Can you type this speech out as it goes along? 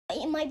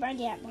My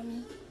birthday at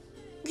Mummy.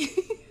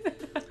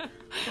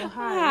 Oh,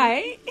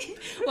 hi.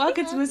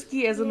 Welcome to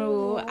Mosquitoes on the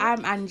Wall.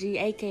 I'm Angie,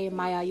 aka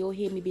Maya. You'll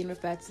hear me being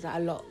referred to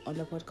that a lot on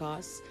the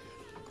podcast.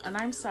 And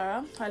I'm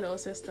Sarah, my little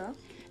sister.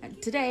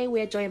 And today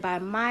we're joined by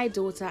my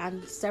daughter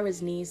and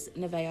Sarah's niece,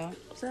 Nevaeh.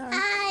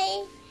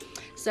 Hi.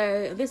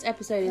 So this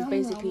episode is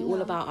basically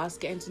all about us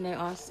getting to know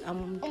us,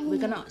 and we're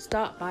gonna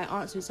start by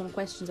answering some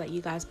questions that you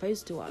guys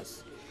posed to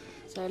us.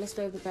 So let's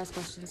go with the first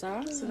question,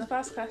 Sarah. So the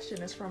first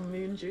question is from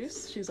Moon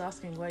Juice. She's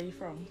asking, where are you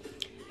from?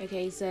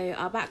 Okay, so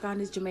our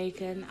background is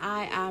Jamaican.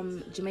 I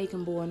am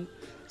Jamaican born,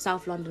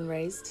 South London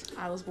raised.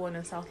 I was born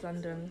in South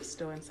London,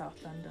 still in South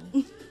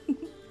London.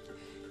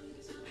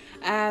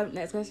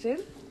 Next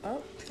question.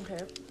 Oh,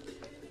 okay.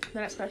 The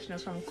next question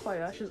is from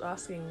Koya. She's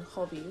asking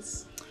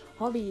hobbies.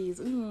 Hobbies.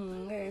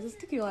 It's a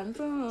sticky one.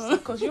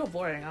 Because you're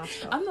boring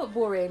after. I'm not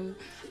boring.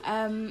 Do you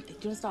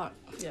want to start?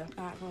 Yeah.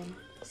 Alright, go on.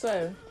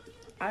 So,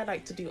 I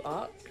like to do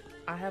art.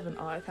 I have an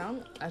art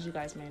account, as you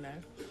guys may know.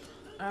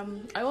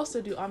 I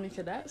also do Army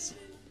Cadets.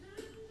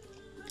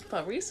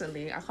 But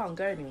recently, I can't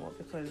go anymore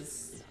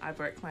because I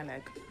broke my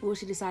leg. Well,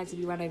 she decided to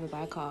be run over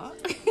by a car.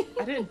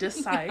 I didn't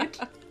decide.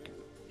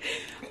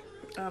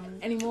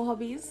 Any more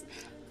hobbies?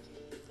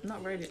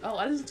 Not really. Oh,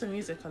 I listen to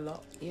music a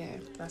lot. Yeah.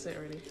 That's it,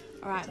 really.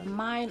 Alright,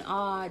 mine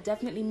are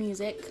definitely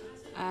music,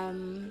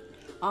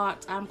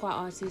 art. I'm quite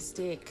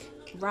artistic.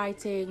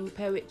 Writing,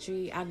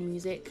 poetry, and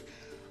music.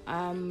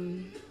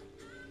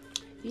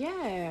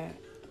 Yeah.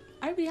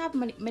 I don't really have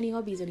many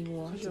hobbies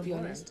anymore, to be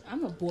honest.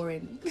 I'm not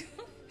boring.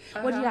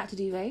 What do you like to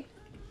do, Vay?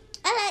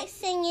 I like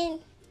singing.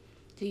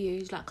 Do you?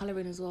 Do you like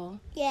colouring as well?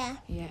 Yeah.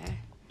 Yeah.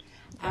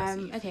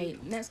 Okay,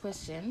 next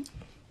question.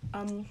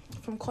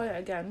 From Koya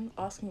again,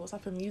 asking what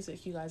type of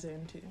music you guys are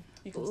into.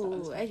 You can start.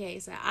 Ooh, okay,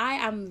 so I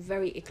am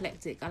very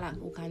eclectic. I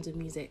like all kinds of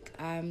music.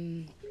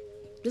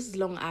 Just as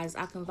long as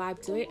I can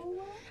vibe to it,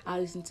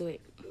 I'll listen to it.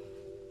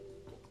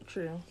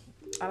 True.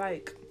 I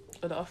like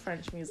a lot of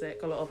French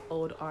music, a lot of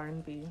old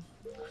R&B.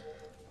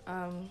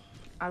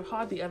 I've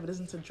hardly ever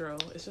listened to drill.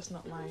 It's just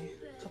not my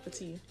cup of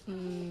tea.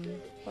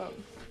 But,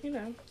 you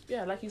know,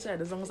 yeah, like you said,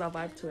 as long as I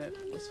vibe to it,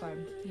 it's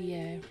fine.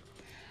 Yeah.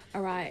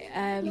 All right.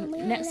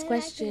 Next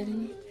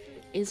question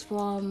is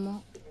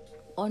from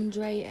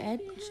Andre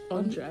Edge.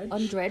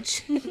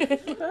 Andrej.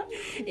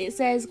 It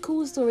says,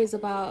 cool stories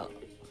about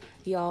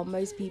y'all.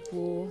 Most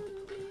people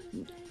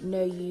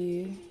know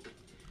you.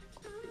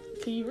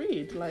 Can you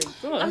read? Like,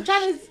 gosh. I'm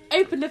trying to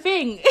open the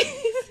thing.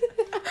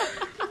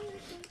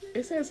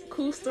 It says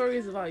cool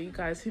stories about you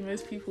guys who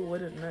most people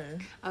wouldn't know.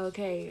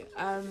 Okay.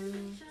 Do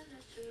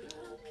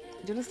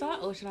you want to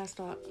start or should I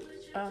start?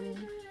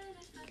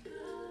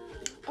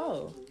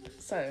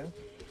 So,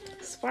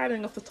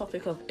 spiraling off the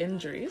topic of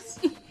injuries.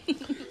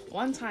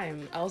 One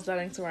time, I was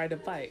learning to ride a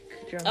bike.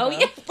 Do you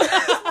remember?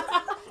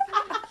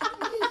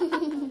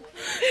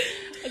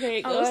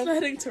 Okay, I was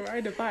learning to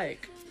ride a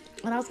bike.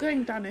 And I was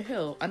going down a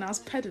hill and I was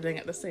pedaling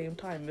at the same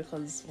time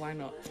because why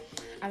not?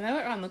 And I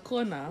went around the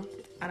corner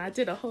and I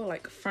did a whole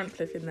like front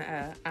flip in the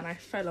air and I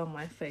fell on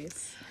my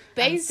face.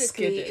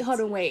 Basically, hold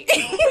on, wait.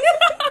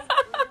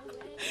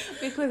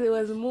 Because it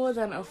was more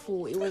than a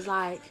fall. It was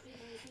like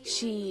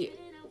she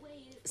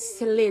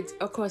slid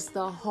across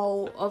the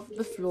whole of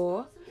the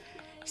floor,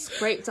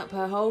 scraped up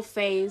her whole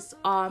face,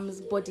 arms,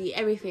 body,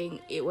 everything.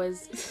 It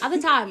was, at the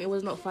time, it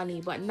was not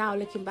funny, but now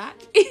looking back,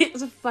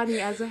 it's funny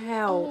as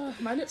hell. Oh,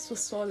 my lips were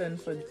swollen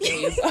for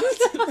days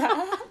after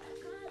that.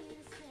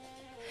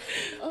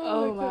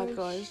 Oh my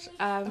gosh.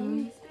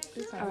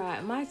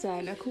 Alright, my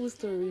turn. A cool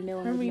story no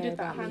one would know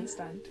about me.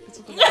 handstand.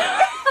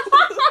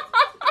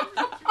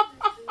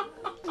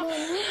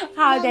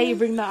 How dare you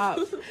bring that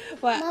up?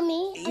 But,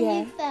 Mummy, yeah.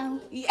 you fell.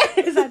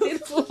 Yes, I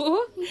did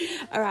fall.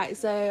 Alright,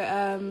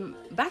 so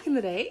back in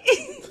the day,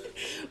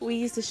 we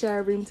used to share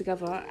a room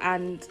together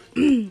and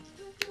I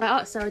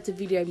asked Sarah to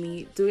video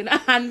me doing a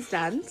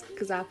handstand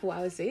because I thought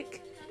I was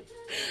sick.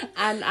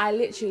 And I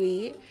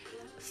literally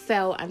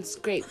fell and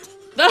scraped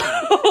the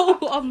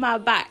whole of my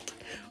back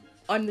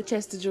on the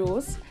chest of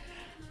drawers.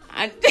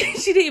 And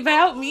she didn't even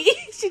help me.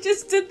 She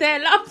just stood there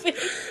laughing.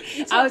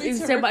 I was in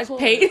so much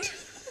pain.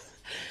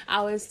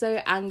 I was so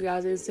angry. I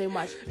was in so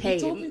much pain. You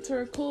told me to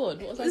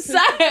record. What was I So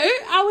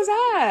I was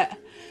hurt.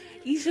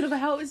 You should have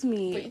helped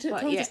me. But you didn't but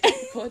tell me yeah. to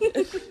stop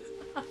recording.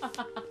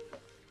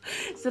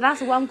 So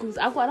that's one cool.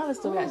 I've got another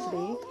story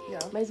actually. Yeah.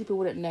 Most people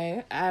wouldn't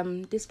know.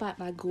 Despite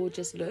my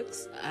gorgeous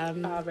looks,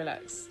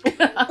 Relax.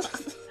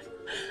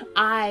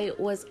 I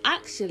was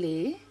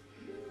actually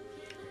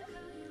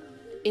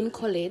in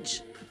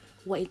college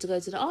wanting to go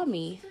to the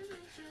army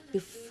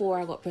before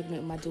I got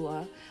pregnant with my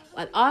daughter.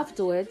 But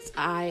afterwards,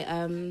 I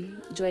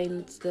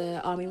joined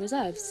the Army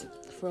Reserves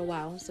for a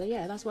while. So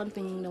yeah, that's one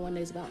thing no one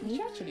knows about me. Did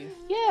you actually?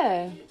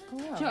 Yeah. Oh,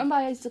 wow. Do you remember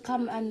I used to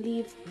come and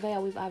leave there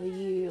with either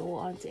you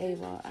or Auntie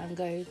Ava and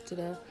go to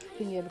the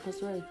thing you ever across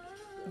the road?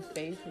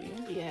 Baby.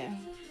 Yeah.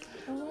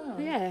 Oh wow.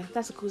 Yeah,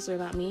 that's a cool story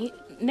about me.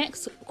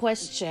 Next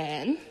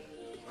question.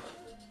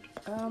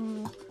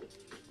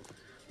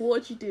 What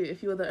would you do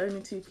if you were the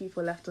only two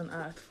people left on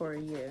Earth for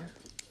a year?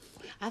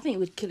 I think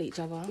we'd kill each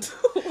other.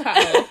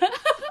 Wow.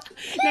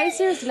 No,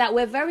 seriously, like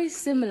we're very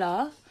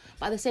similar,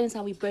 but at the same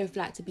time, we both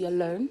like to be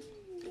alone.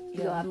 You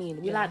know what I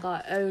mean? We like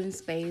our own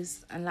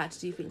space and like to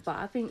do things. But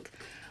I think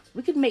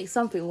we could make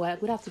something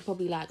work. We'd have to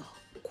probably like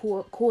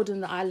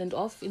cordon the island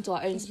off into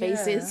our own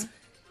spaces.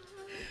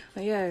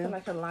 Yeah.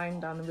 Like a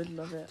line down the middle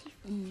of it.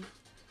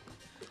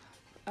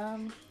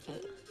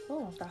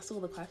 Oh, that's all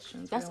the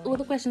questions. That's all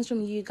the questions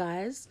from you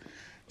guys.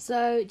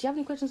 So, do you have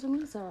any questions for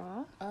me,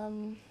 Sarah?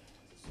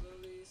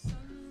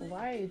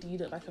 Why do you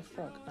look like a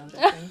frog? No,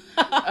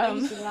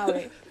 I'm joking. You should allow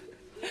it.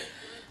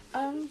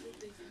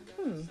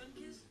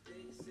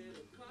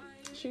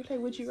 Should we play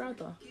Would You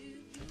Rather?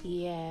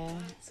 Yeah.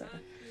 So,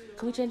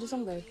 Can we change the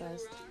song though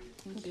first?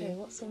 Thank okay, you.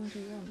 what song do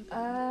you want?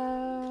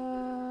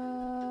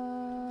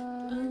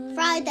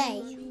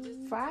 Friday.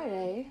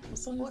 Friday.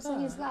 What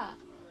song is that?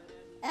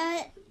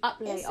 Up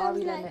late, It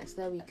Ari sounds like Lennox.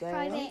 There we go.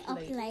 Friday up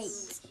Late.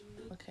 late.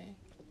 Okay.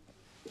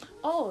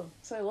 Oh,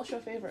 so what's your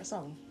favourite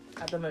song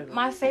at the moment?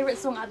 My favourite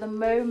song at the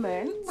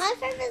moment, My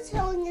favorite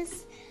song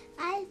is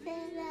I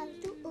Feel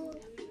Love.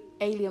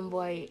 Alien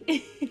Boy.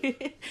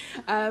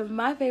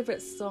 My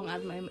favourite song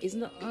at the moment is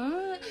not.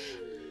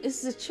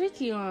 It's a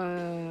tricky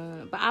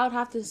one, but I would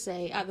have to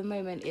say at the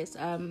moment it's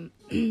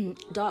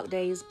Dark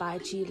Days by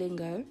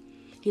Chilingo.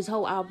 His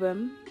whole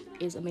album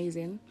is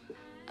amazing,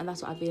 and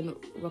that's what I've been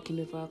rocking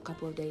with for a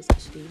couple of days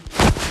actually.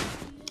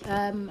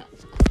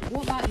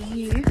 What about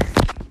you?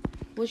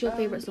 What's your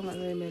favourite song at the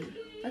moment?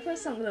 My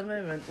first song at the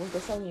moment was the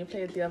song you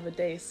played the other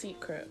day,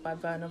 Secret by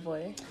Burna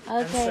Boy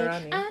and Okay,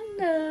 Serrani. I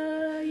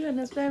know you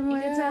wanna spend more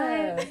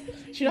time.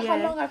 Do you know how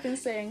long I've been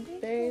saying,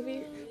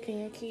 baby,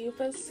 can you keep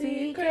a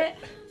secret?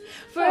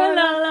 For a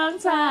long, long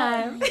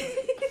time.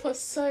 For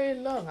so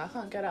long, I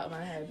can't get it out of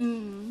my head.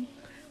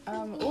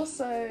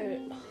 Also,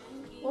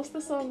 what's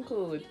the song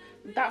called?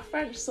 That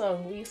French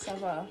song, Oui Ça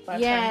Va by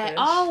Yeah. Franglish.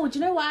 Oh, do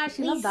you know what? I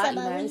actually We love that.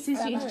 You Summer, know, We since you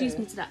Summer. introduced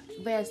me to that,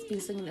 Bear's been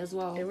singing it as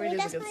well. It really is a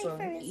That's good my song.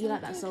 favorite You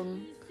like that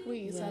song?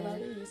 Oui Ça Va,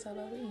 Yeah. oui ça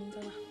va, oui ça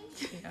va.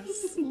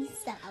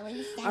 Yes.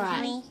 All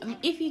right.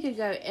 If you could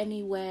go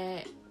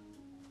anywhere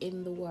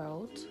in the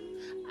world,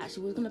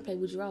 actually, we're gonna play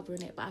Would You Rather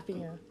in it, but I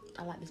think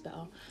I like this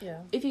better. Yeah.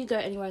 If you could go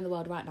anywhere in the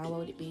world right now, where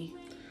would it be?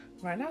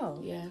 Right now?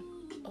 Yeah.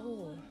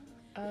 Oh.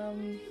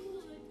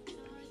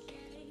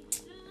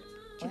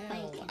 Wow.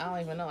 I don't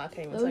even know. I can't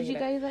even Where tell would you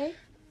that. go, Zay?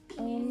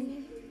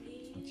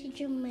 To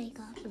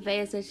Jamaica.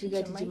 Vaya said she'd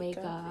go to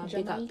Jamaica.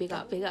 Jamaica. Big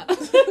up.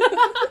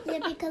 Yeah,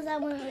 because I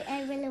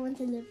really want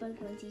to live on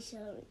my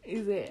t-shirt.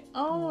 Is it?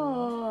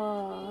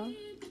 Oh.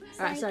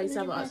 Alright, sorry,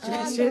 Summer asked you a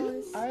Um,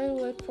 question. I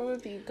would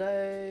probably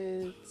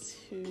go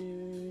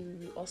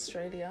to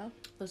Australia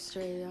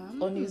Australia.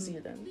 or New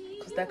Zealand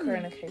because their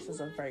corona cases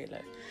are very low.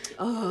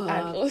 Oh.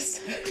 And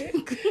also,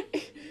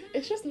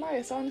 it's just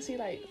nice. I want to see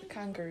like the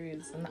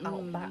kangaroos and the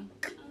outback.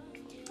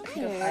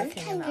 Go Okay.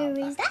 hiking in the Kangaroos.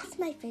 outback. That's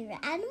my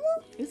favorite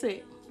animal. Is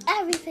it?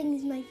 Everything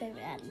is my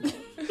favorite animal.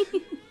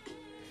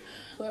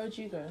 Where would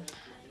you go?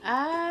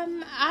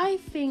 I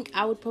think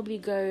I would probably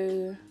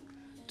go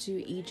to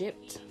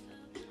Egypt,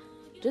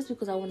 just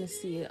because I want to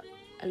see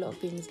a lot of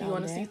things down You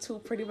want to there. see two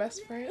pretty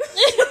best friends?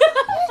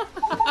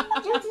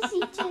 You want to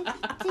see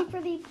two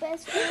pretty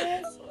best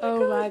friends?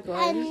 Oh my I've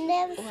god!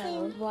 never Well,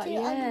 seen but two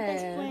other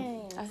best yeah,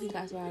 friends. I think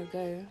that's where I'd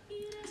go.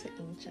 To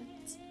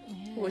Egypt.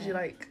 What would you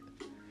like?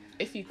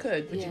 If you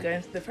could, would you go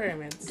into the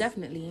pyramids?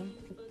 Definitely.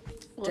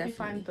 What if you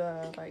find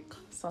the like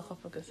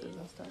sarcophaguses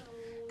and stuff?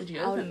 Would you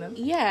I would- open them?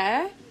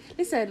 Yeah.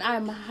 Listen,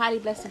 I'm highly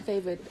blessed and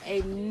favoured.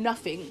 Ain't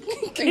nothing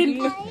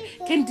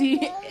can do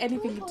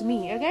anything to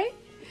me. Okay.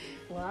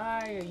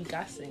 Why are you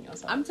gassing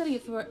yourself? I'm telling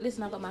you,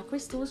 listen, I've got my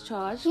crystals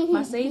charged,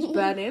 my sage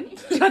burning.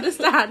 Do you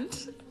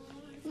understand?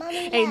 Mommy,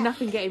 Ain't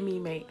nothing getting me,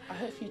 mate. I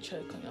hope you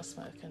choke on your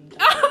smoke and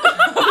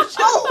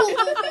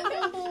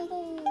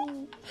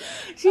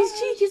She's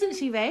cheeky, isn't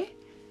she, babe?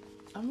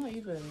 I'm not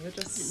even. You're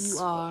just. You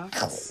are.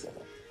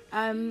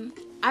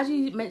 As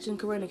you mentioned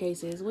corona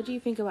cases, what do you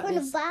think about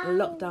this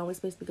Coronavirus. lockdown we're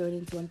supposed to be going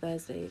into on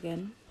Thursday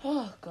again?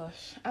 Oh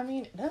gosh. I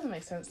mean, it doesn't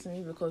make sense to me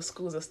because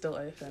schools are still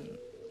open,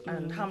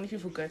 and how many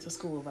people go to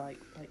school with like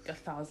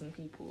 1,000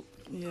 people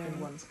in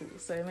one school?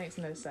 So it makes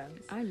no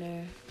sense. I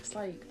know. It's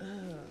like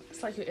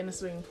you're in a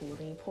swimming pool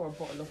and you pour a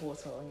bottle of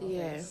water on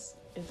your face.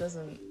 It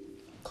doesn't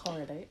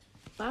correlate.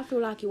 But I feel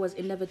like it was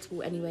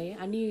inevitable anyway.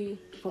 I knew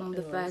from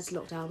the first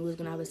lockdown we was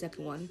going to have a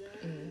second one.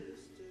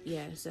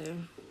 Yeah, so...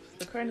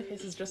 The corona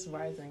case is just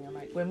rising and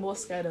like we're more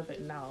scared of it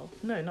now.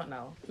 No, not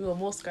now. We were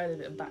more scared of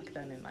it back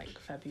then in like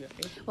February.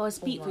 Well,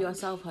 speak for March.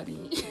 yourself,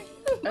 honey.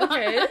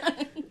 Okay.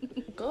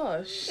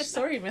 Gosh.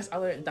 Sorry, miss, I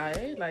won't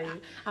die. Like,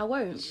 I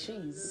won't.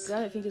 jeez.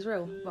 I don't think it's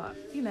real. But,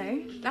 you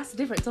know, that's a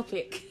different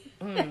topic.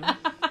 Save that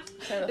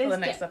for the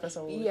next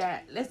episode.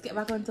 Yeah, let's get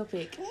back on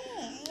topic.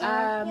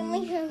 I I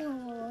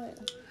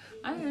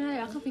don't know.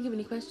 I can't think of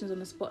any questions on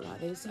the spot like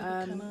this.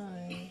 Can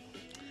I?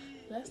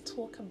 Let's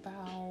talk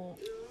about...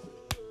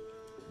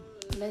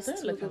 Let's Don't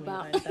talk look at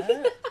about... me like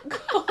that.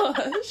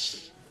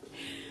 Gosh.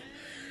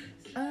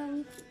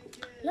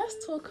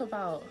 Let's talk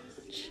about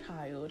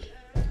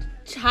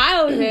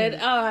Childhood?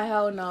 Oh,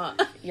 hell no.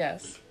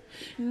 Yes.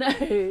 No,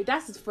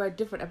 that's for a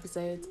different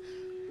episode.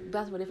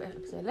 that's for a different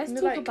episode. Let's You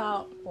know, talk like-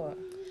 about What?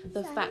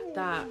 the fact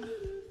that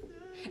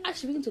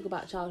actually we can talk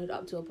about childhood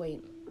up to a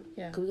point.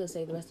 Yeah. Because we're gonna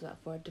save the rest of that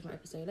for a different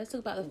episode. Let's talk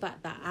about the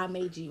fact that I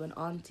made you an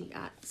auntie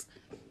at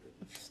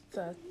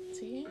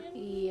 13?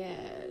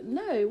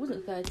 no, it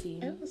wasn't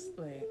 13. It was,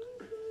 wait.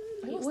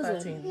 It It was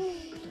wasn't. 13.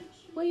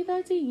 Were you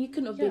 13? You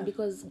couldn't have Yeah. been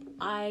because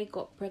I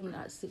got pregnant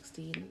at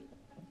 16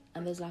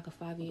 and there's like a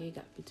 5-year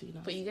gap between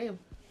us. But you gave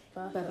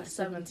birth Birth at at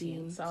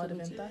 17, so I would have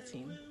been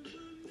 17. 13.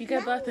 You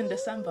gave birth in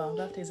December, and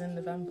birthday's in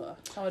November.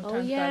 So I would Oh,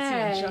 turn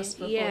yeah, 13 just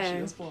before yeah.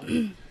 she was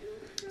born.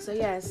 So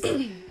yes,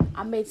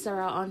 I made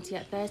Sarah our auntie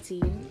at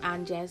 13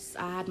 and yes,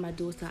 I had my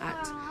daughter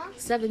at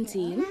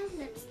 17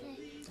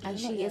 and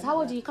she is, how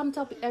old are you? Come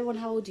tell everyone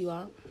how old you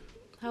are.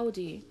 How old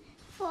are you?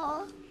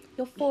 4.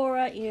 You're 4,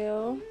 aren't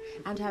you?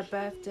 And her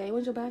birthday,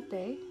 when's your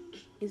birthday?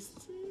 Is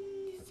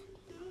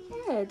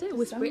don't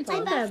whisper it, My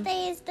tell them.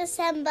 birthday is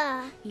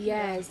December.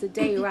 Yeah, it's the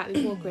day right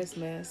before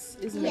Christmas,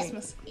 isn't it?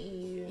 Christmas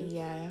Eve.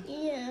 Yeah.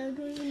 Yeah.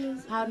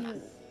 How,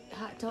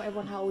 tell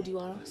everyone how old you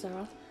are,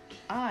 Sarah.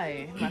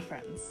 My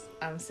friends,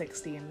 I'm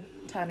 16,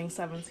 turning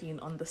 17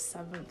 on the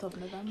 7th of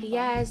November.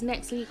 Yes,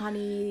 next week,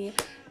 honey.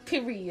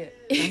 Period.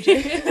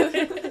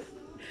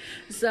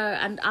 So,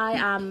 and I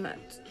am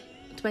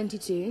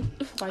 22.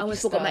 Why'd I you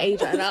almost forgot my start?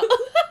 age right now.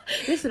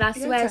 Listen, I You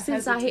swear, had to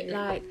since I hit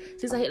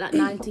hesitate. like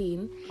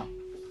 19,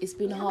 it's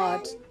been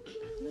hard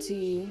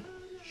to.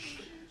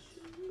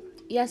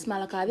 Yes,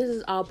 Malachi. This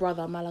is our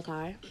brother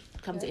Malachi.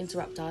 Come to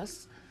interrupt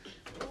us.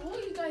 What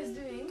are you guys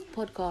doing?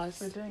 We're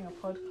Podcast. doing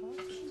a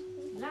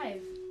podcast.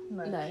 Live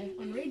No,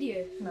 on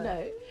radio.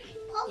 no.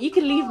 You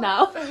can leave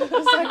now. Can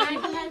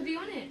I be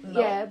on it? No.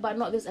 Yeah, but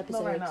not this Not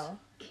episode. right now.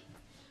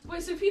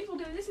 Wait, so people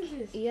don't listen to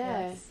this?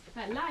 Yeah.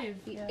 Like live?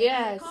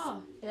 Yes. Car.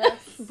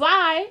 Yes.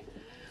 Bye.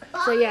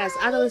 So yes,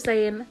 as I was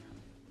saying,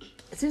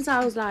 since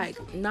I was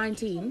like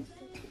 19,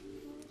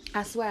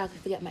 I swear I could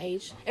forget my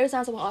age. Every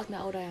time someone asks me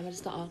how old I am, I just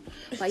stutter.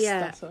 But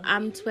yeah, Stutter.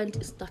 I'm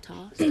 20. Stutter.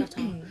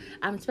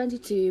 I'm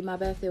 22. My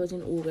birthday was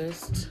in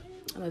August.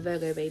 I'm a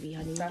Virgo baby,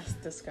 honey. That's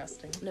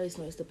disgusting. No, it's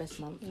not. It's the best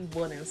month. You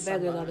born in Virgos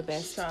summer. are the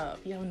best. Shut up.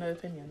 You have no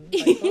opinion.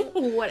 Like,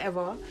 what?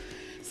 Whatever.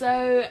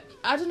 So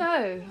I don't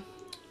know.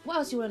 What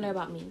else do you want to know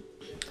about me?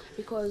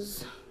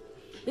 Because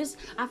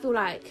I feel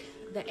like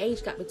the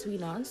age gap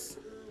between us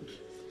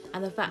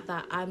and the fact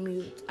that I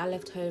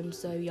left home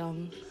so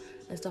young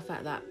and stuff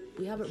like that,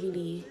 we haven't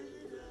really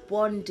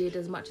bonded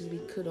as much as we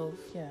could have.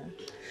 Yeah.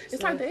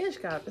 It's So- like the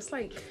age gap. It's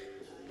like,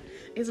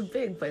 it's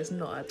big, but it's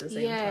not at the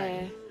same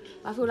time.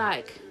 I feel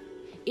like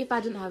if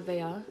I didn't have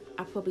Vea,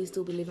 I'd probably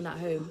still be living at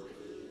home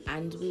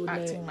and we would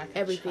Acting know like a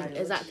everything. child.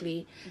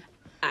 Exactly.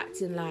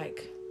 Acting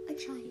like, A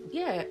child.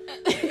 yeah.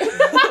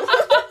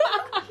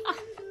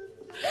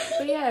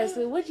 But yeah,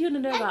 so what do you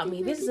want to know about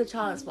me? This is a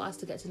chance for us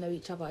to get to know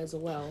each other as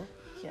well.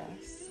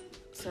 Yes.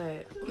 So,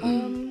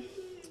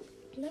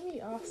 Let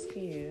me ask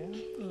you,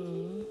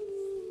 mm,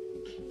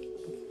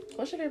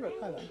 what's your favourite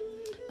colour?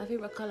 my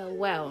favourite colour,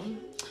 well,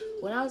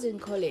 when I was in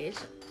college,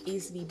 it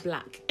used to be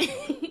black. I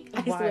used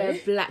to Why? wear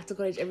black to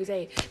college every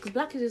day. Because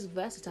black is just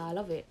versatile, I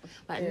love it.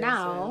 But Yes,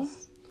 now,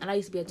 yes. and I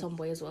used to be a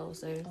tomboy as well,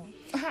 so...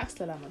 I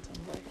still am a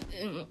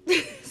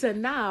tomboy. So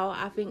now,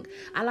 I think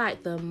I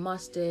like the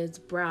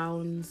mustards,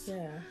 browns,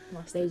 Yeah.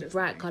 Mustard those is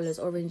bright nice. colours,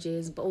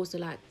 oranges, but also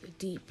like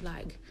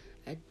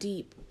a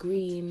deep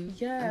green.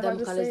 Yeah, and I them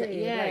was colours.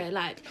 saying,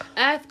 Like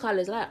earth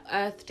colours, like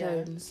earth Yeah.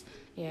 tones.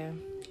 Yeah.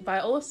 But I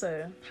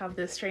also have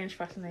this strange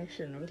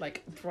fascination with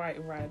like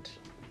bright red.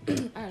 I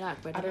don't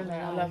like red. I don't know. I'm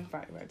I not gonna lie. love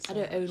bright red. I so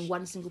don't own much.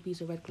 one single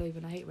piece of red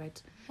clothing. I hate red.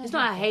 It's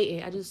not I hate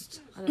it. I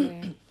don't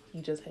know.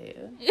 You just hate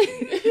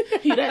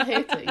it. You don't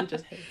hate it. You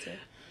just hate it.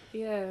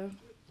 Yeah.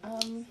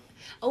 Um.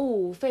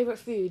 Oh, favourite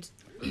food.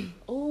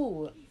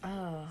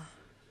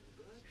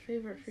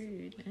 Favorite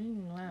food.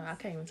 Wow, I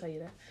can't even tell you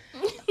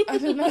that. I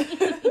don't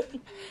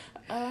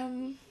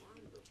know.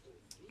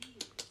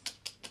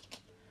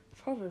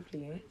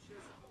 Probably.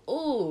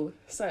 Oh,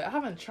 so I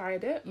haven't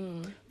tried it,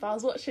 but I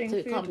was watching. So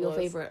it Food can't be your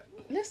Wars. favourite.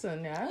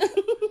 Listen, yeah.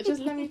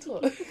 Just let me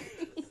talk.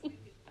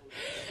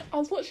 I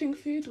was watching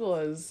Food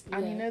Wars,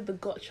 and you Yeah. know the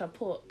gotcha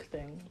pork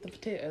thing, the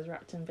potatoes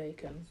wrapped in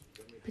bacon.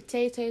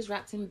 Potatoes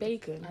wrapped in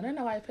bacon. I don't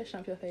know why you're pushing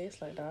up your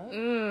face like that.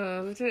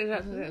 Potatoes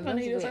wrapped in bacon.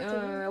 Funny, you just have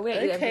to- we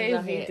ain't eating okay, things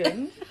out here.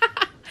 vegan.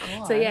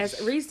 So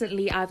yes,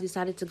 recently I've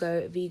decided to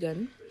go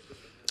vegan.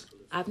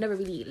 I've never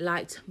really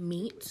liked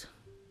meat.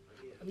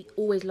 We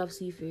always love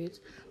seafood,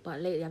 but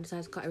lately I've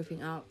decided to cut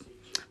everything out.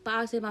 But I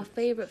would say my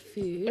favourite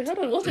Wait, food. hold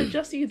on, wasn't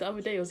just you the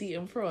other day was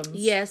eating prawns?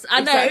 Yes,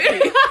 I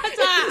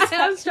know.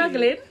 I'm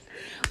struggling,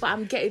 but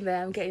I'm getting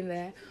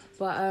there.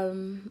 But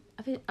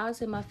I think I would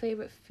say my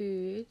favourite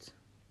food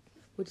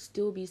would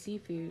still be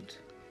seafood.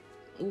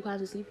 All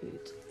kinds of seafood.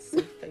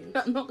 Seafood.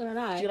 I'm not gonna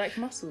lie. Do you like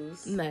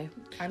mussels? No,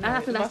 I and I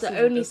know, think that's mussels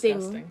the are only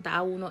disgusting. thing that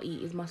I will not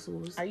eat is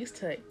mussels. I used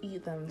to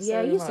eat them so Yeah,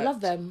 I used to love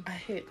much. them. I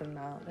hate them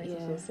now. They makes me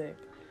Yeah. feel sick.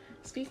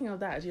 Speaking of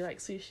that, do you like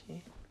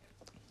sushi?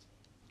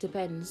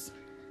 Depends.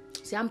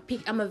 See, I'm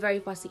a very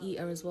fussy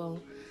eater as well.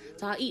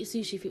 So I'll eat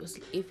sushi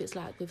if it's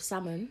like with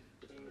salmon,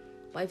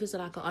 but if it's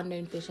like an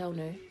unknown fish, hell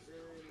no.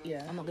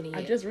 Yeah. I'm not gonna eat I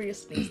it. just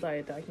recently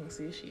started liking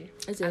sushi.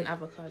 Is And it?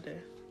 avocado.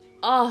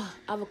 Oh,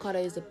 avocado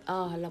is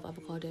I love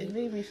avocado. It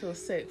made me feel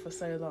sick for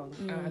so long,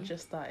 and I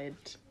just started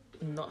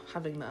not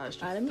having the urge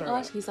to Let me throw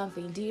ask up. you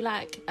something. Do you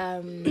like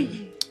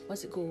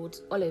what's it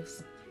called?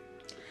 Olives.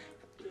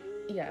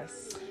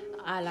 Yes.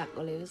 I like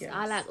olives. Yes.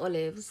 I like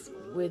olives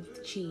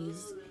with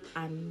cheese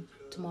and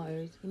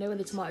tomatoes. You know when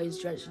the tomatoes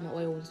drenched in the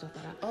oil and stuff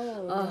like that.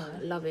 Oh,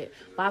 Love it.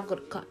 But I've got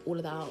to cut all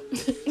of that out.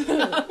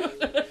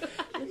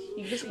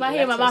 you just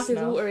My mouth is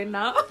watering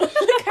now. Look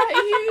at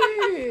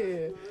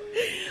you.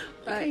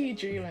 Look at you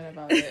dreaming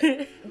about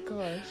it.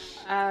 Gosh.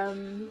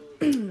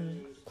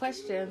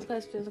 Questions.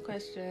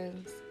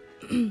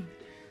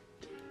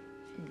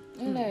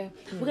 No,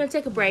 we're gonna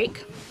take a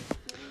break,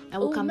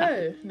 and we'll come back.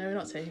 No, we're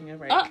not taking a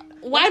break. Why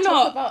Let's not?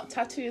 talk about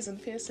tattoos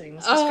and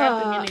piercings.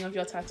 Describe the meaning of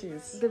your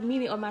tattoos. The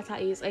meaning of my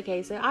tattoos.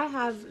 Okay, so I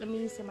have. Let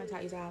me see my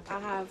tattoos. I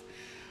have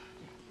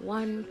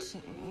 1,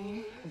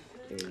 2,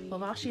 3. Well,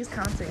 while she's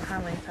counting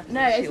how many tattoos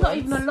No, she it's not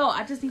wants. even a lot.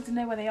 I just need to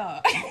know where they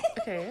are.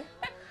 Okay.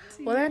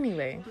 Well,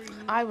 anyway,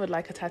 I would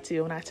like a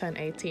tattoo when I turn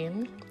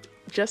 18.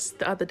 Just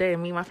the other day,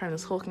 me and my friend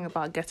was talking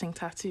about getting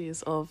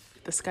tattoos of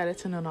the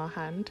skeleton on our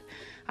hand.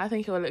 I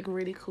think it will look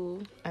really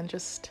cool and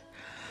just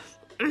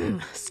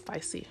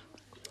spicy.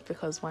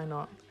 Because why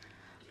not?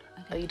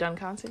 Okay. Are you done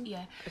counting?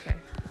 Yeah. Okay.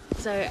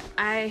 So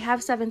I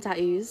have 7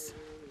 tattoos,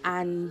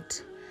 and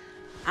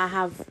I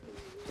have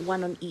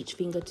 1 on each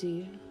finger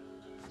too.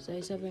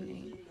 So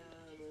 7, 8.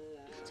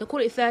 So call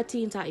it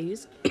 13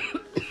 tattoos.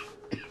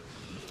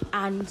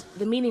 And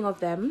the meaning of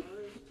them.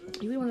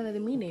 You really want to know the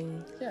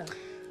meaning? Yeah.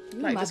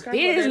 My describe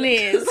what they look-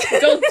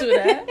 business. Don't do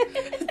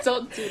that.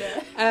 Don't do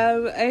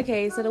that.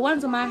 Okay, so the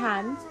ones on my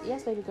hand.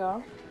 Yes, baby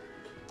girl.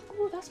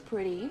 Oh, that's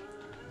pretty.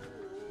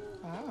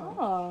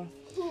 Wow.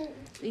 Oh.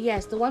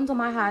 Yes, the ones on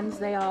my hands,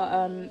 they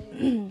are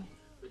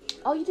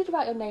oh, you did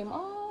write your name.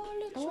 Oh,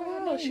 look, she wrote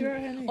her name. She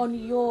wrote her name. On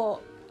your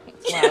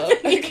Wow.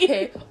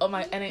 Okay. On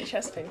my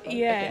NHS paper.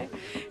 yeah.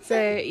 Okay.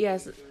 So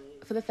yes,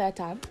 for the 3rd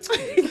time.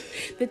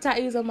 The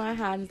tattoos on my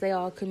hands, they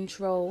are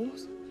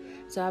controls.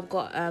 So I've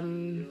got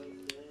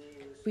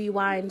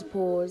rewind,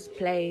 pause,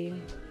 play,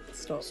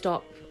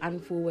 stop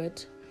and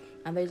forward.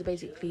 And those are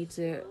basically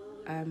to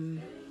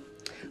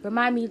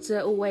remind me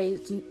to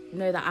always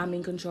know that I'm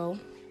in control.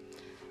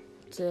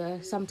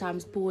 To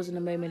sometimes pause in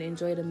a moment,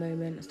 enjoy the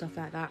moment and stuff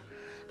like that.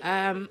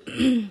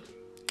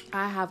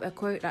 I have a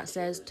quote that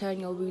says, "Turn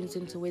your wounds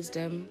into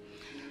wisdom."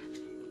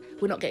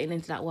 We're not getting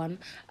into that one.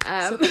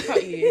 So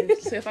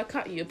if I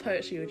cut you,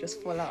 poetry would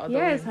just fall out of the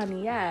Yes, room.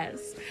 honey,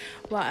 yes.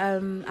 But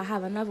I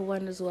have another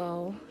one as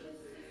well.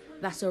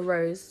 That's a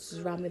rose. Just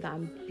remind me that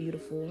I'm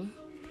beautiful.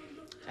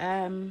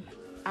 I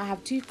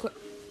have two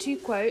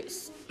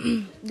quotes.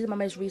 These are my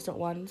most recent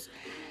ones.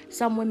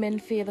 Some women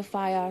fear the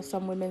fire.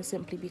 Some women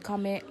simply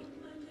become it.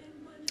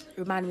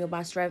 Remind me of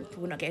my strength.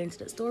 We're not getting into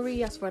that story.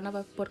 That's for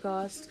another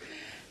podcast.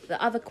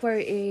 The other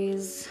quote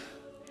is,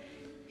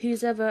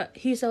 whosoever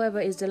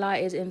is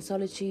delighted in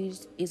solitude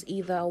is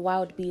either a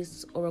wild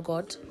beast or a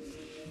god.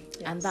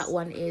 Yes. And that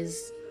one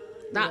is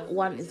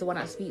the one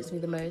that speaks to me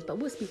the most, but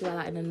we'll speak about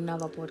that in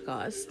another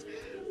podcast.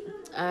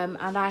 And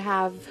I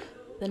have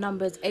the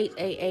numbers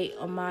 888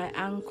 on my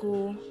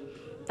ankle.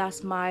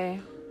 That's my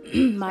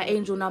my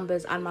angel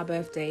numbers and my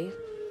birthday.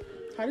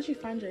 How did you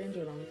find your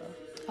angel number?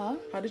 Huh?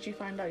 How did you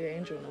find out your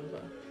angel number?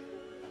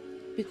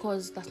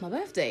 Because that's my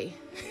birthday.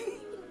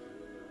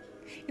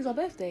 It's my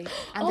birthday.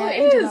 And Oh, they're it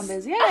angel is?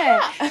 numbers.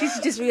 Yeah. She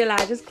should just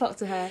realised, just clocked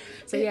to her.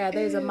 So yeah,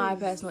 those are my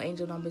personal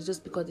angel numbers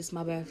just because it's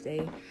my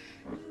birthday.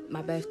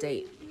 My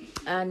birthday.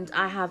 And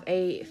I have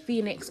a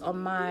phoenix on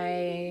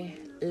my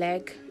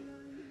leg.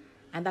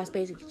 And that's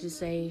basically to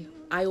say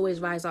I always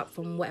rise up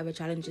from whatever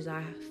challenges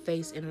I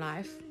face in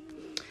life.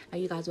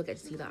 And you guys will get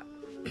to see that.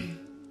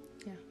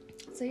 Yeah.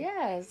 So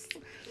yes.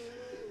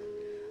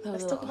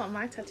 Let's talk about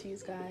my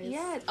tattoos, guys.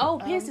 Yeah. Oh,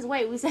 piercings.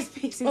 Wait, we said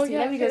piercings. Oh, too. yeah,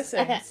 Let me just.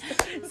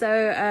 piercings.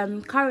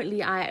 So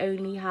currently I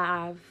only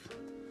have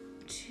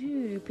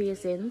 2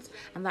 piercings,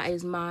 and that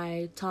is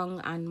my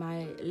tongue and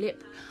my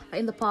lip. But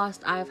in the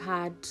past I have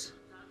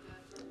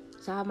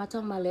my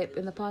tongue, my lip.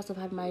 In the past I've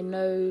had my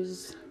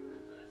nose,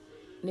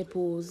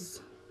 nipples,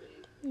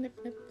 Nips.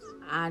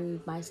 and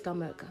my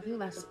stomach. I think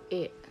that's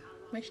it.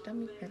 My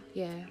stomach.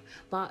 Yeah.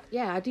 But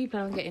yeah, I do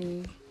plan on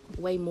getting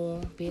way more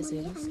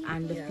piercings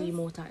and a few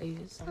more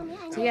tattoos.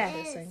 So yeah.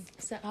 Piercing.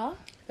 So, huh?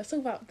 Let's talk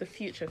about the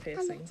future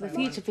piercings. The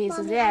future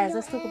piercings, yes.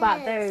 Let's talk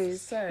about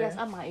those. So- Yes,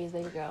 I might use,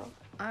 baby girl.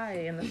 I,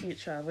 in the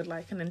future, would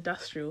like an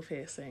industrial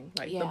piercing,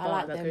 like Yeah, the I bar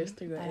like that them. goes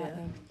through your I like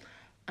ear.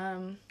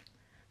 them.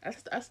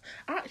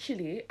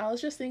 Actually, I was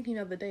just thinking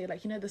the other day,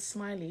 like, you know, the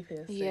smiley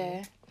piercing.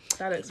 Yeah,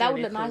 that looks that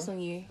really would look cool. nice on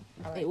you.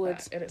 I like It would.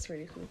 that. It looks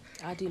really cool.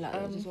 I do like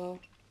those as well.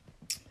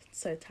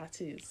 So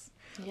tattoos.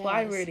 Yes. What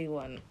I really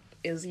want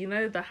is, you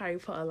know, the Harry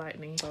Potter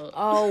lightning bolt.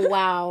 Oh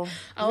wow!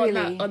 I want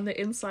Really? that on the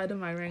inside of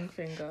my ring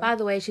finger. By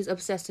the way, she's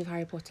obsessed with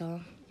Harry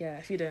Potter. Yeah,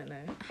 if you don't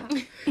know.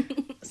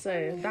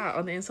 So that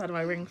on the inside of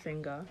my ring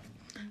finger.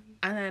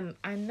 And then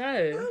I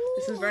know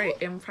this is very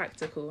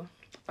impractical,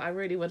 but I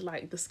really would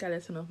like the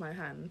skeleton of my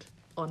hand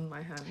on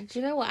my hand. Do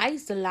you know what? I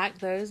used to like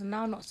those, and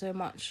now not so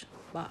much.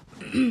 But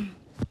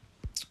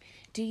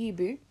do you,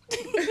 boo?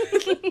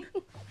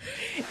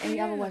 Any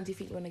other ones you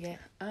think you want to get?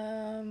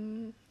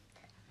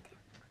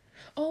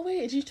 Oh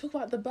wait, did you talk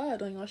about the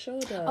bird on your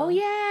shoulder? Oh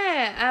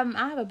yeah,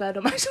 I have a bird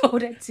on my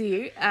shoulder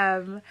too.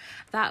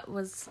 That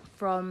was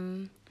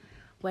from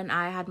when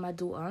I had my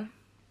daughter,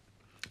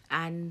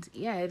 and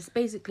yeah, it's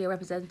basically a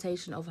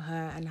representation of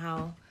her and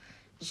how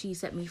she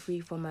set me free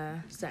from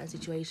a certain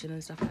situation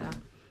and stuff like that.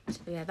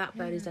 So yeah, that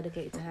bird is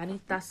dedicated to her, and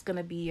that's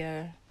gonna be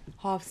a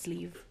half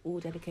sleeve, all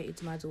dedicated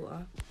to my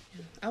daughter.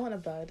 I want a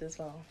bird as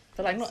well,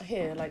 but like not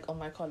here, like on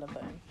my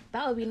collarbone.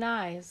 That would be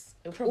nice.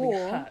 It'll probably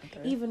Or hurt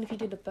though. even if you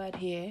did a bird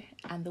here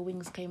and the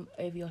wings came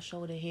over your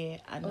shoulder here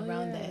and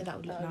around there, that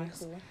would look be nice.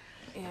 cool.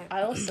 Yeah.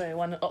 I also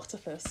want an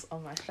octopus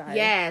on my thigh.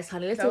 Yes,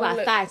 honey. Let's That talk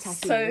would about thigh look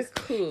tattoos. so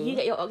cool. You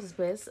get your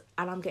octopus,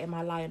 and I'm getting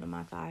my lion on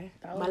my thigh.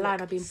 That would My lion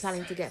look I've been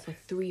planning to get for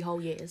 3 whole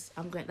years.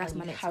 I'm going. That's And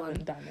my you next haven't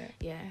one. done it.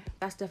 Yeah,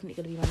 that's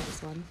definitely gonna be my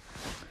next one.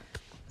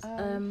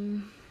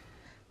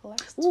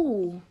 Last.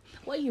 Ooh,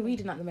 what are you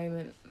reading at the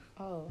moment?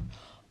 Oh.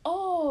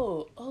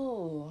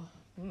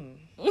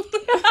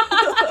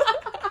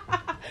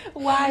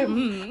 Why?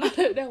 I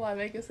don't know why I'm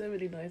making so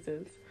many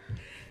noises.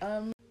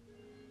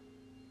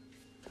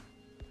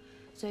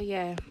 So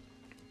yeah.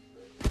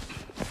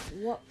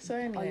 What So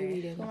anyway, are you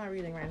reading? what am I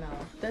reading right now?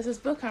 There's this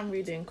book I'm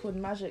reading called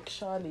Magic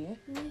Charlie.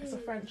 It's a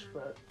French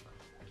book.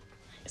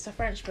 It's a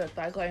French book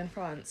that I got in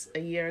France a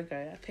year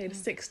ago. I paid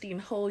 16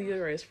 whole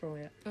euros for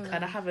it,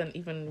 and I haven't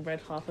even read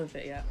half of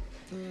it yet.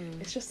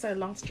 It's just so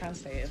long to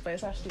translate it, but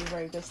it's actually a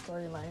very good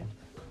storyline.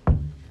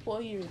 What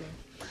are you reading?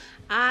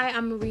 I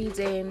am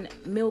reading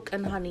Milk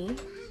and Honey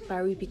by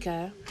Rupi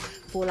Kaur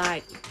for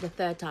like the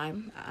 3rd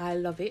time. I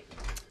love it.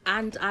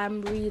 And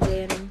I'm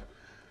reading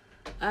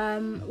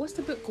what's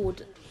the book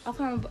called? I can't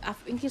remember. I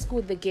think it's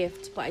called The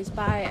Gift, but it's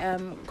by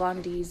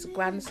Gandhi's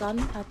grandson,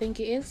 I think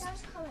it is.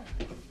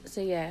 So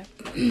yeah.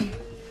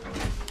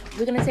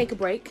 We're gonna take a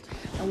break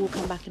and we'll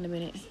come back in a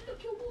minute.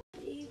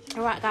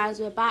 Alright guys,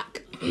 we're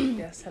back.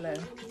 Yes, hello.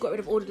 We've got rid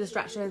of all the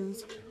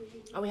distractions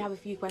and we have a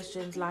few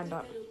questions lined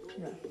up.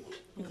 Yeah.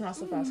 You can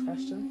ask the first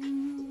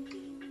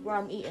question.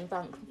 Well, I'm eating,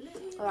 thanks.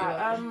 You're Alright,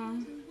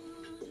 welcome.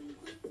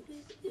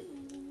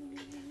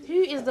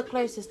 who is the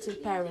closest to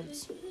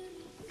parents?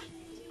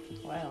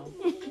 Wow.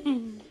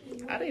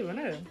 I don't even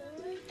know.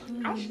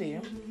 Actually,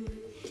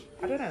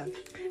 I don't know.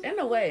 In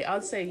a way,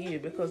 I'd say you,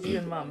 because you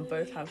and mum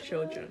both have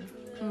children.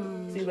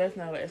 So you both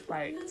know what it's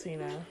like to, you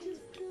know,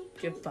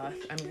 give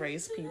birth and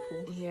raise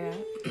people. Yeah.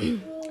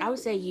 I would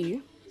say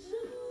you.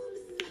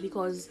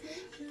 Because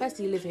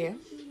firstly you live here.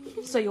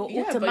 So you're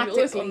Yeah, but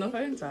automatically... you're always on the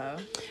phone to her.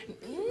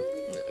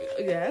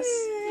 Yes.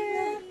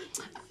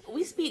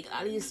 We speak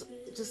at least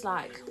just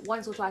like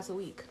once or twice a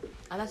week.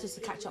 And that's just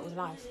to catch up with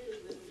life.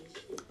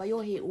 But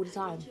you're here all the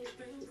time.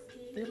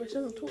 Yeah, but she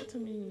doesn't talk to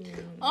me.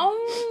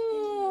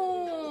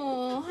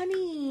 Oh,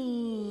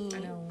 honey. I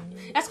know.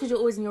 That's because you're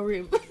always in your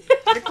room.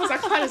 Because I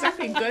can't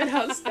exactly go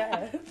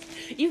downstairs.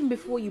 Even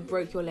before you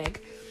broke your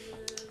leg,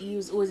 you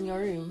was always in your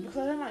room. Because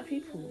I don't like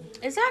people.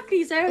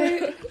 Exactly,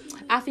 so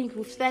I think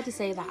it's fair to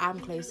say that I'm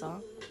closer.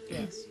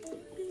 Yes.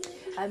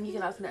 You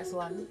can ask the next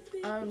one.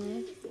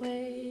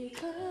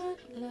 Wake up,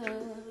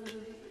 love.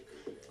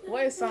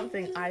 What is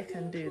something I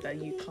can do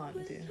that you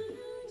can't do?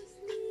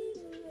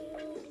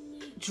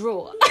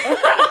 Draw.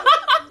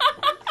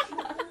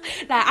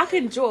 Like, I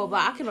can draw, but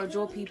I cannot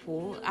draw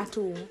people at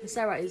all.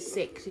 Sarah is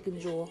sick, she can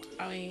draw.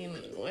 I mean,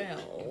 well,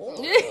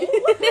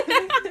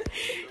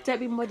 Don't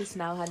be modest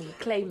now, honey.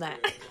 Claim that.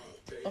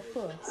 of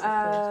course.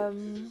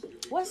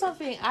 What's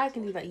something I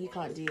can do that you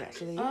can't do,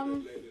 actually?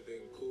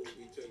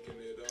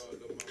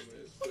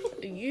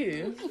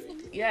 You?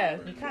 Yeah,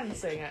 you can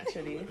sing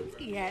actually.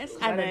 Yes,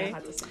 I I don't know know. how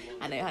to sing.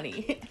 I know,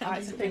 honey. I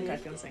like to think I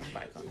can sing,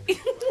 but I can't.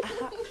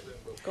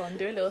 Go on,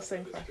 do a little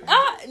sing for us.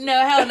 No,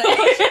 hell no.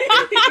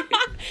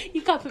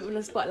 You can't put me on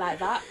the spot like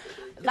that.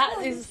 That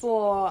is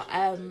for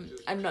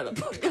another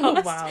podcast.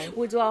 Oh, wow.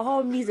 We'll do a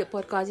whole music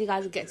podcast. You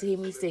guys will get to hear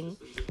me sing.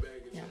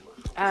 Yeah.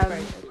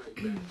 Um,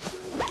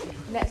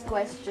 next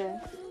question.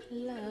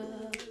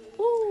 Love.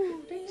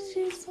 Ooh, this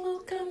is more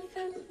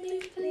comfort me,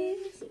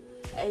 please.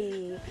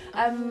 Hey.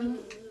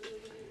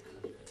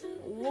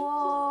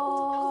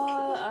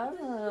 What? I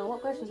don't know.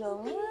 What questions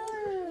are?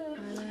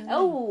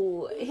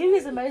 Oh, who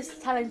is the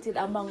most talented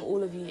among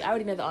all of you? I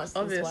already know the answer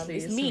to this one. Obviously,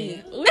 It's it's me.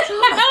 me. No,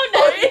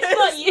 it's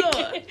not you.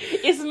 not.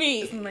 It's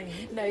me. It's me.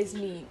 No, it's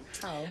me.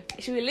 How?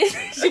 Should we list?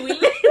 Should we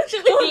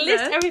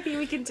list everything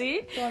we can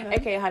do? Go on then.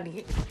 Okay,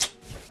 honey.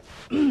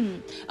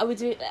 Are we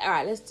doing? All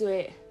right, let's do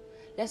it.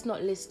 Let's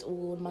not list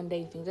all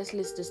mundane things. Let's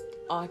list just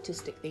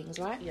artistic things,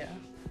 right? Yeah.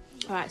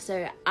 All right.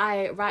 So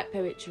I write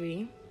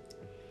poetry.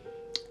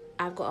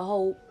 I've got a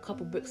whole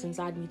couple books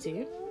inside me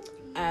too.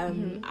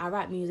 I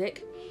write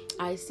music.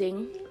 I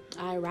sing.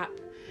 I rap.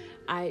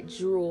 I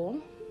draw.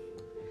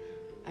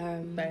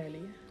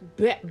 Barely.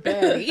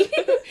 Barely.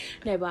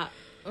 No, but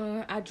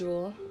I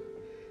draw.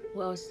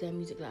 What else is there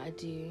music that I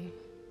do?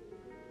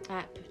 I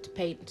like to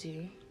paint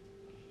too.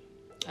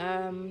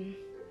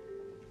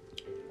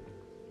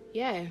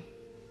 yeah.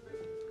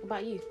 What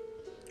about you?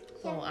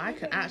 Well, I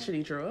can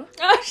actually draw.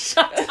 Oh,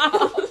 shut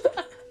up.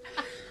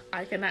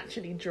 I can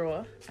actually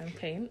draw and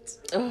paint.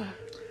 Ugh.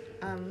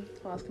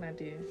 What else can I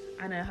do?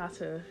 I know how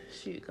to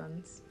shoot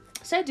guns.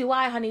 So do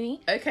I,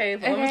 honey. Okay,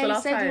 but when was Okay, the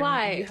last so time do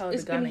I. you held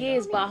It's a gun been in your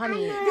years, but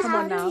honey, come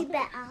on now.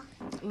 Better.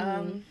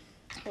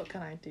 What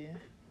can I do?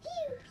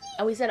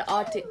 And we said the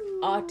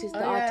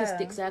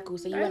artistic yeah. circle,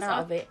 so you Where's went out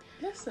our- of it.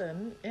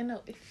 Listen,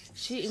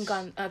 Shooting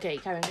gun. Okay,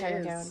 carry on.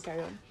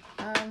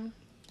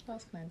 What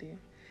else can I do?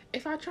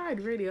 If I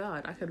tried really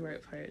hard, I could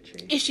write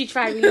poetry. If she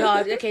tried really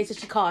hard, okay, so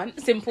she can't.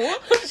 Simple.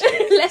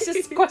 Let's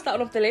just cross that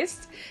one off the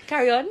list.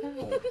 Carry on.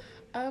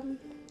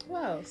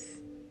 What else?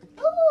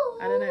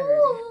 I don't know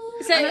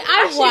really. So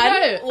I Actually, won.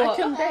 no, I What?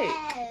 can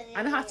bake.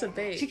 I know how to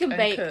bake. She can and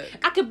bake. cook.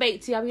 I can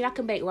bake too. I mean, I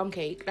can bake rum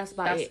cake. That's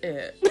about That's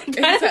it.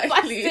 it.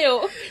 But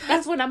still,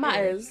 that's what that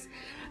matters.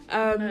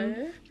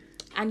 No.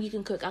 And you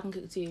can cook. I can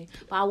cook too.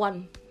 But I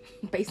won,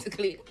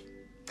 basically.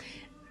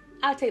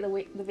 I'll take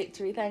the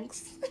victory.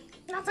 Thanks.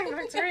 I'll take the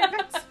victory.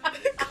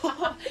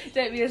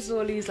 Don't be a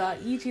sore loser.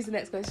 You choose the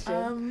next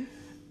question.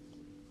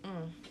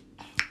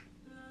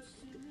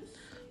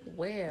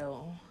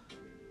 Well,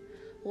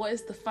 what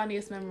is the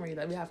funniest memory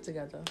that we have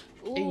together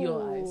in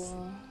your eyes?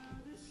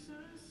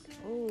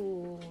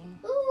 Ooh.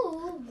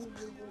 Ooh.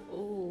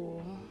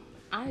 Ooh.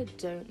 I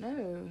don't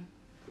know.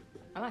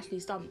 I'm actually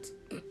stumped.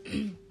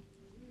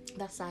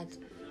 That's sad.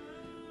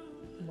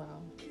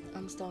 Wow,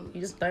 I'm stumped.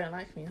 you just don't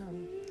like me,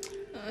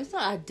 huh? It's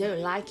not I don't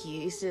like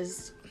you. It's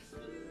just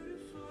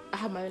I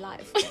have my own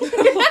life.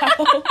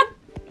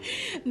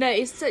 No,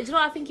 it's do you know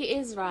what I think it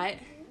is, right?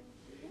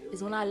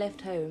 Is when I left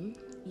home,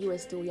 you were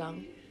still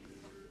young,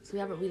 so we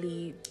haven't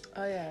really,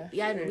 Oh yeah. we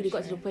hadn't true, really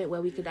got to true. the point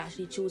where we could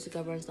actually chill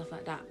together and stuff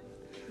like that.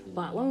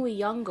 But when we were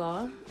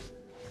younger,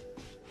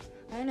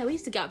 I don't know. We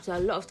used to get up to a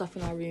lot of stuff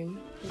in our room,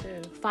 You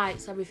did.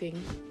 fights, everything. Do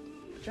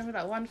you remember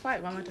that one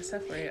fight when we had to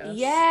separate us?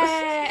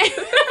 Yeah.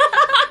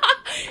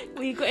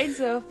 We got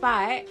into a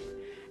fight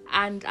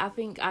and I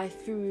think I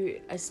threw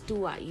a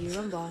stool at you,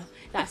 remember?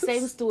 That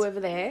same stool over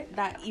there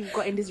that you've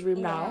got in this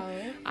room now. Wow.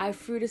 I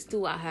threw the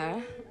stool at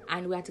her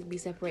and we had to be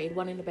separated,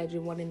 one in the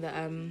bedroom, one in the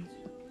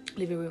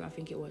living room, I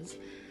think it was.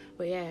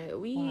 But yeah,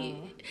 we...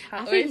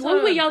 I think when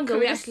we were younger,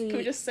 we actually... Can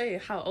we just say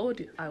how old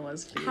I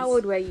was, please? How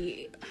old were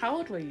you? How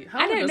old were you?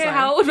 I don't know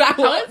how old I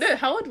was. No,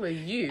 how old were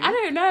you? I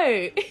don't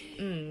know.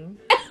 Mm.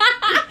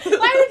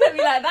 Why would you at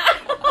me like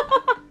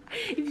that?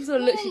 If you saw the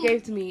look she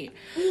gave to me.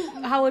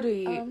 How old were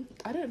you?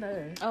 I don't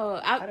know. Oh,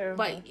 I don't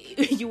but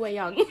you were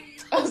young.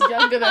 I was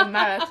younger than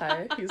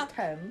Malachi. He's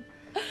 10.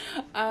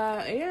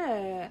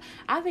 Yeah.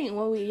 I think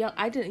when we were young,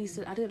 I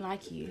didn't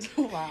like you.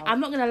 Wow. I'm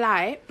not gonna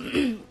lie. Do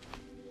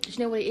you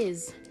know what it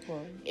is?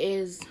 Well,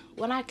 Is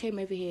when I came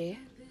over here,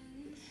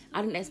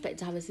 I didn't expect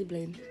to have a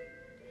sibling.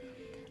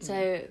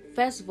 So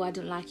first of all, I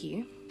didn't like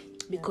you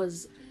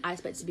because I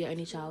expected to be an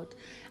only child,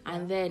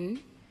 and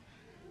then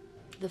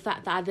the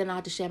fact that I then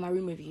had to share my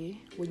room with you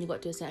when you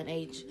got to a certain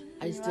age,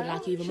 I just didn't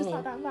like you even she's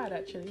more. not that bad,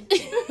 actually.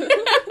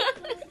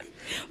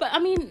 But I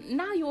mean,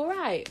 now you're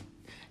alright.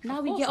 Now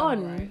Of we course get I'm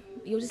on. alright.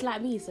 You're just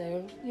like me,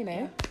 so you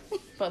know.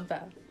 But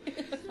that.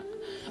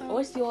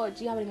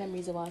 Do you have any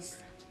memories of us?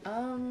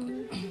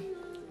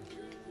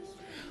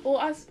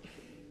 Well,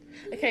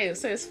 okay,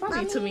 so it's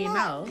funny to me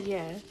now.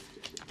 Yeah.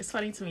 It's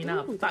funny to me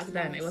now. Ooh, Back that's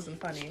then, nice. it wasn't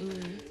funny.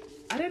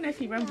 I don't know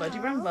if you remember. Do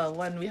you remember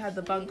when we had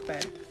the bunk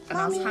bed and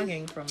I was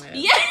hanging from it?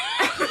 Yeah.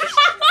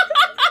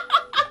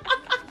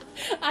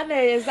 I know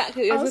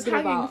exactly what I you're was talking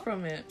hanging about.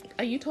 from it,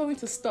 and you told me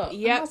to stop.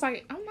 Yep. And I was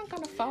like, I'm not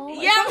gonna fall.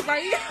 Yep.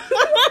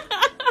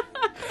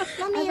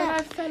 And Mommy, then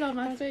I fell on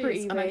my face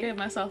pretty, and I babe. gave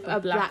myself A a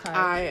black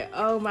eye.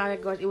 Oh my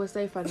god, it was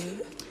so funny.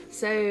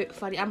 So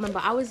funny. I remember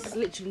I was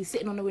literally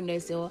sitting on the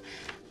windowsill.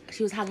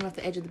 She was hanging off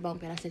the edge of the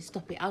bunk bed. I said,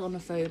 stop it. I was on the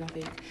phone, I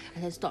think.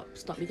 I said,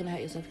 stop, you're gonna hurt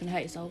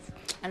yourself.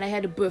 And I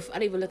heard a boof. I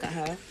didn't even look at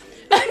her.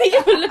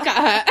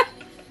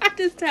 I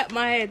just tapped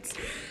my head.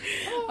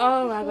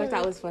 Oh my god,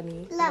 that was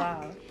funny.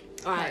 Wow.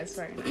 Alright. Nice,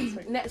 very nice. Very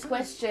nice. Next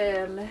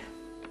question.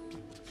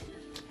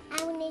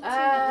 I will need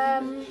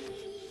to.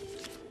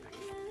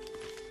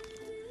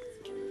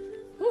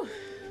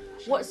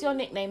 What's your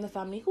nickname, the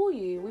family? Who are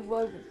you? We've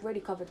already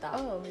covered that.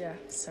 Oh yeah,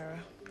 Sarah.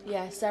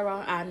 Yeah,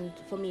 Sarah, and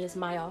for me it's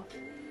Maya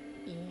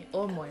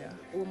Or Moya.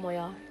 or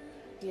Moya.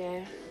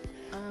 Yeah.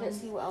 Let's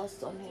see what else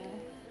is on here.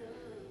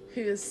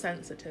 Who is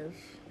sensitive?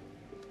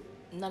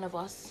 None of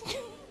us.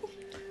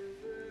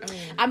 I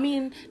mean, I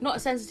mean,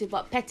 not sensitive,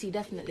 but petty,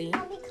 definitely.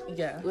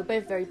 yeah. We're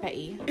both very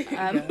petty.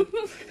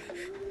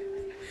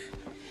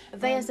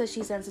 Vaya says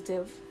she's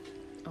sensitive.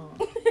 Oh.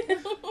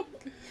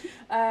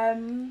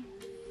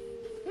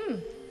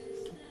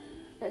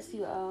 Let's see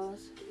what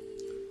else.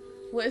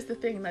 What is the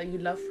thing that you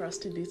love for us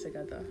to do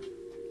together?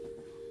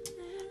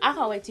 I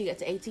can't wait till you get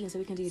to 18 so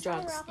we can do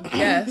drugs.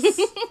 Yes.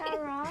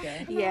 Sarah.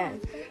 Yeah. Yeah.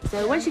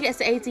 So when she gets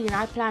to 18,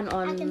 I plan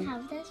I can on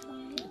have this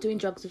one. doing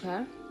drugs with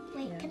her.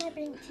 Wait, can I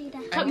bring it to you? I'm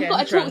We've getting got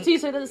to talk drunk. to you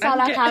so it doesn't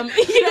sound I'm like get- I'm,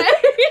 you know,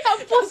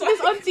 I'm forcing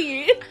this onto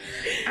you.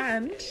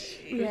 And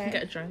we Yeah. can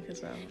get drunk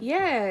as well.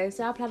 Yeah,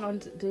 so I plan on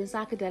doing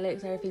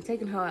psychedelics, everything,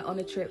 taking her on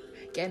a trip,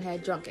 getting her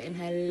drunk, getting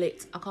her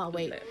lit. I can't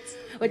wait. Lit.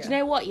 But Yeah. you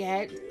know what?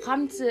 Yeah,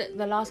 come to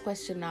the last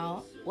question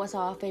now. What's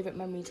our favorite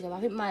memory together? I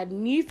think my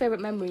new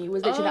favorite memory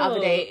was literally the other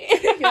day.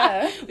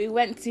 Yeah. We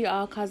went to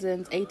our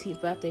cousin's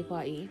 18th birthday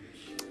party,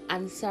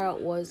 and Sarah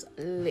was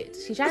lit.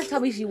 She tried to tell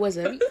me she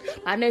wasn't.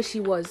 I know she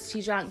was.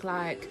 She drank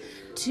like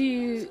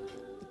 2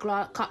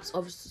 cups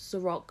of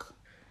Ciroc.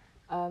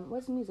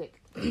 Where's the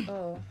music?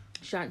 Oh,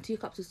 She drank 2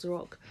 cups of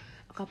Ciroc,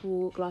 a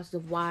couple glasses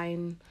of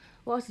wine.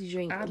 What else did you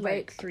drink? I had Ray-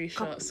 like 3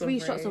 shots. three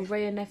of shots Ray. of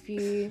Ray and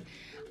Nephew.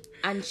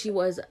 And she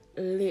was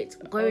lit.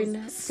 was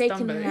Taking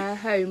stumbling. her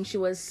home, she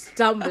was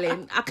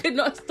stumbling. I could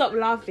not stop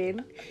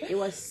laughing. It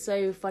was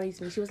so funny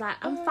to me. She was like,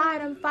 I'm fine.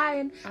 I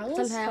Telling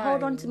was her,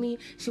 hold on fine. to me.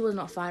 She was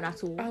not fine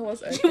at all. I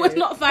was okay. She was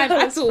not fine I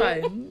at was all.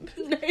 fine.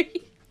 No.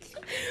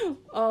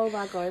 Oh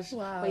my gosh.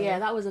 Wow. But yeah,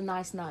 that was a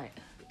nice night.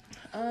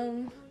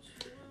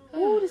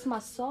 Oh, this is my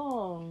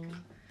song.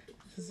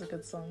 This is a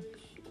good song.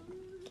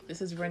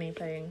 This is Rennie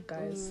playing,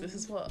 guys. This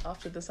is what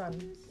After the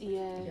Sun.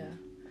 Yeah. Yeah.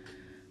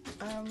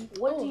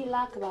 What do you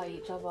like about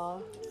each other?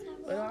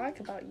 What do I like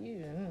about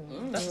you?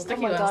 That's a Come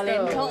sticky on, one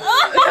darling. still.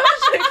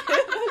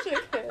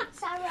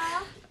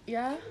 Sarah.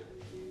 Yeah,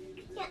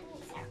 Yeah,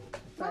 Sarah.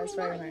 that's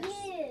very nice.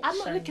 You. I'm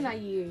not looking at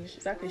you.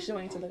 Exactly, she don't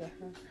want you to look at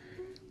her.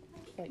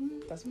 Like,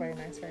 that's very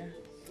nice, very.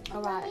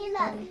 All right. You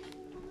love.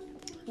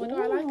 What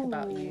do I like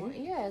about Ooh, you?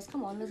 Yes,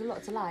 come on. There's a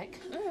lot to like.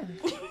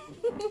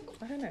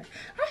 I don't know.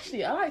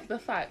 Actually, I like the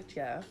fact,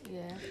 yeah,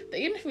 Yeah. that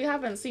even if we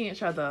haven't seen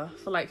each other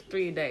for like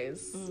 3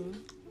 days, Mm.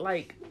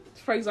 like,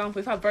 for example,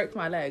 if I broke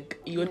my leg,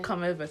 you would Yeah.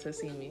 come over to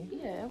see me.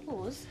 Yeah, of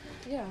course.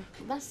 Yeah,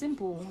 That's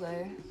simple,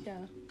 though.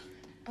 yeah.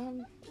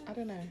 I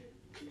don't know.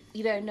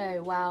 You don't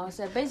know. Wow.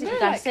 So basically, No,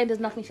 guys, like- saying there's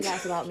nothing she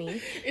likes about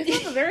me. It's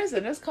not that there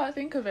isn't. I just can't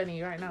think of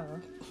any right now.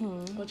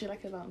 Hmm. What do you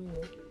like about me?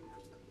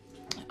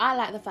 I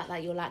like the fact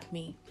that you're like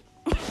me.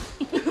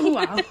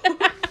 Wow.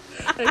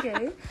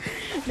 Okay.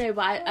 No,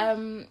 but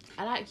I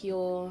like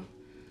your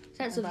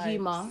sense of Vibes.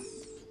 humor.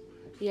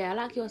 Yeah, I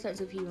like your sense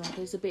of humor.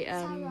 It's a bit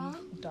Sarah.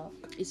 Dark.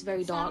 it's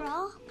very dark.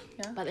 Sarah.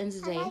 But at the end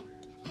of the day,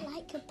 I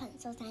like your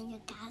pencils and your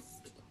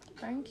cast.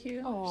 Thank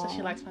you. Aw. So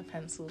she likes my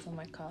pencils and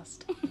my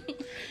cast.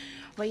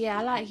 but yeah,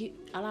 I like you.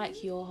 I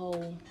like your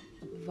whole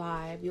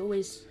vibe. You're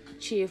always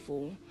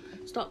cheerful.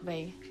 Stop,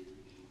 babe.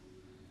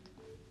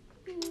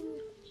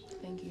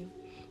 Thank you.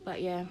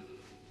 But yeah,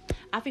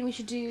 I think we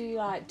should do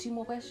like 2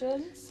 more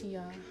questions.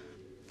 Yeah.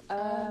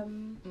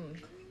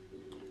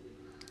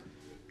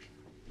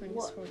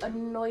 What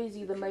annoys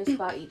you the most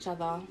about each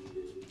other?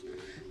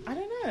 I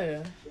don't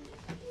know.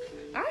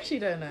 I actually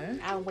don't know.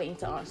 I'm waiting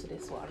to answer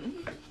this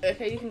one.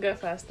 Okay, you can go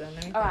first then.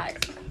 Let me All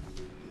think.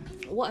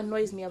 right. What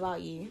annoys me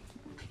about you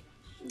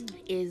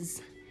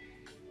is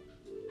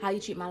how you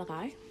treat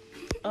Malachi.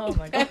 Oh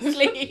my god.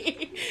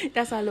 Firstly,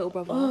 that's our little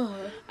brother. Oh.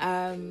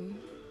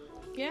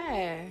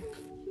 Yeah.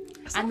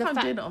 It's And not the if I'm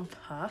fact- doing it on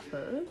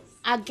purpose.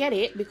 I get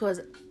it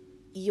because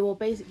you're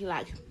basically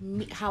like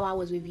me, how I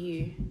was with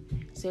you.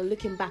 So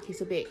looking back,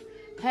 it's a bit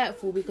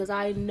hurtful because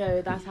I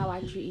know that's how I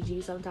treated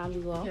you sometimes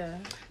as well. Yeah.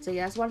 So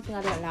yeah, that's one thing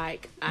I don't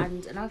like.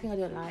 And another thing I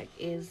don't like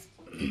is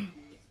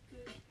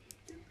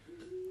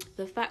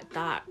the fact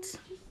that,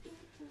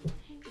 do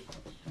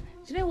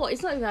you know what?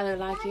 It's not even I don't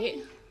like it.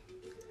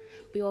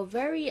 But you're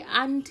very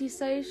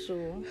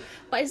antisocial.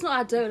 But it's not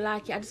I don't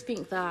like it. I just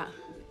think that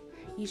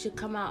you should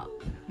come out.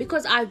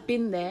 Because I've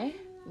been there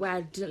where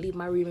I didn't leave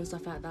my room and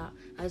stuff like that.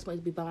 I just wanted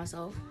to be by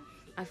myself.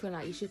 I feel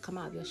like you should come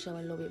out of your shell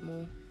a little bit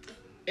more.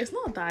 It's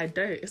not that I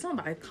don't. It's not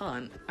that I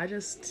can't. I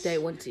just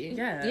Don't want to.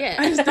 Yeah. Yeah.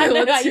 I just don't know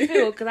want how you to.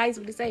 feel because I used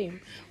to be the same.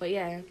 But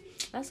yeah,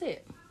 that's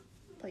it.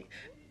 like.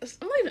 I'm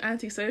not even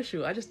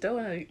antisocial. I just don't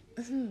want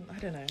to. I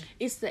don't know.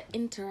 It's the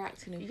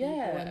interacting with people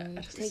Yeah, and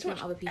it's taking so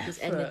much other people's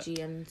effort.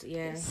 energy and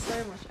yeah. It's so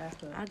much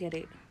effort. I get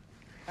it.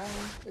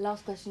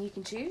 Last question you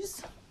can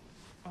choose.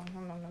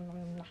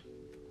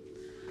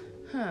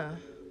 Huh.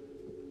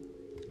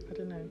 I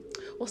don't know.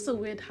 What's the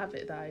weird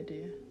habit that I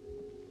do?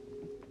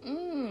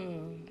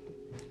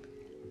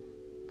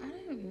 I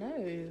don't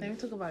know. Let me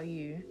talk about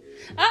you.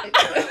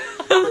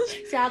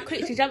 See how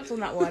quick she jumps on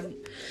that one.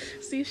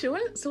 See,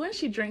 when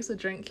she drinks a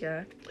drink,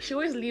 yeah, she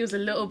always leaves a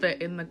little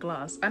bit in the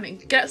glass, and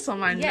it gets on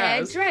my Yeah,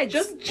 nerves. dregs.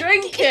 Just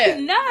drink it.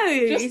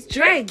 No, Just it's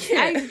dregs. drink it.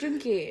 I used to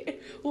drink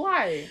it.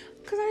 Why?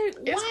 Because I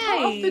It's why?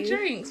 part of the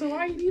drink, so why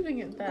are you leaving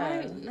it I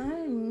there?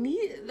 don't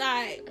need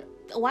like.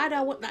 Why do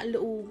I want that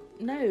little?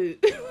 No,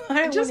 I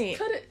don't Just want it.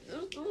 put it.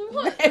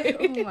 What? No.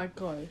 Oh my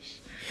gosh.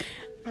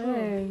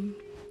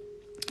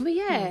 But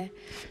yeah,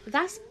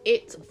 that's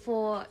it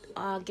for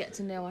our get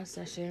to know us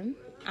session,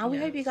 and we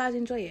hope you guys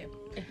enjoy it.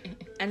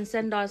 And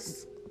send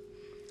us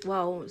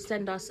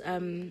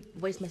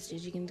voice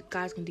messages.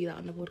 Guys can do that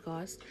on the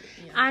podcast,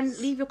 and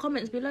leave your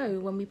comments below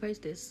when we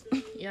post this.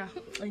 Yeah.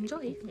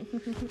 Enjoy.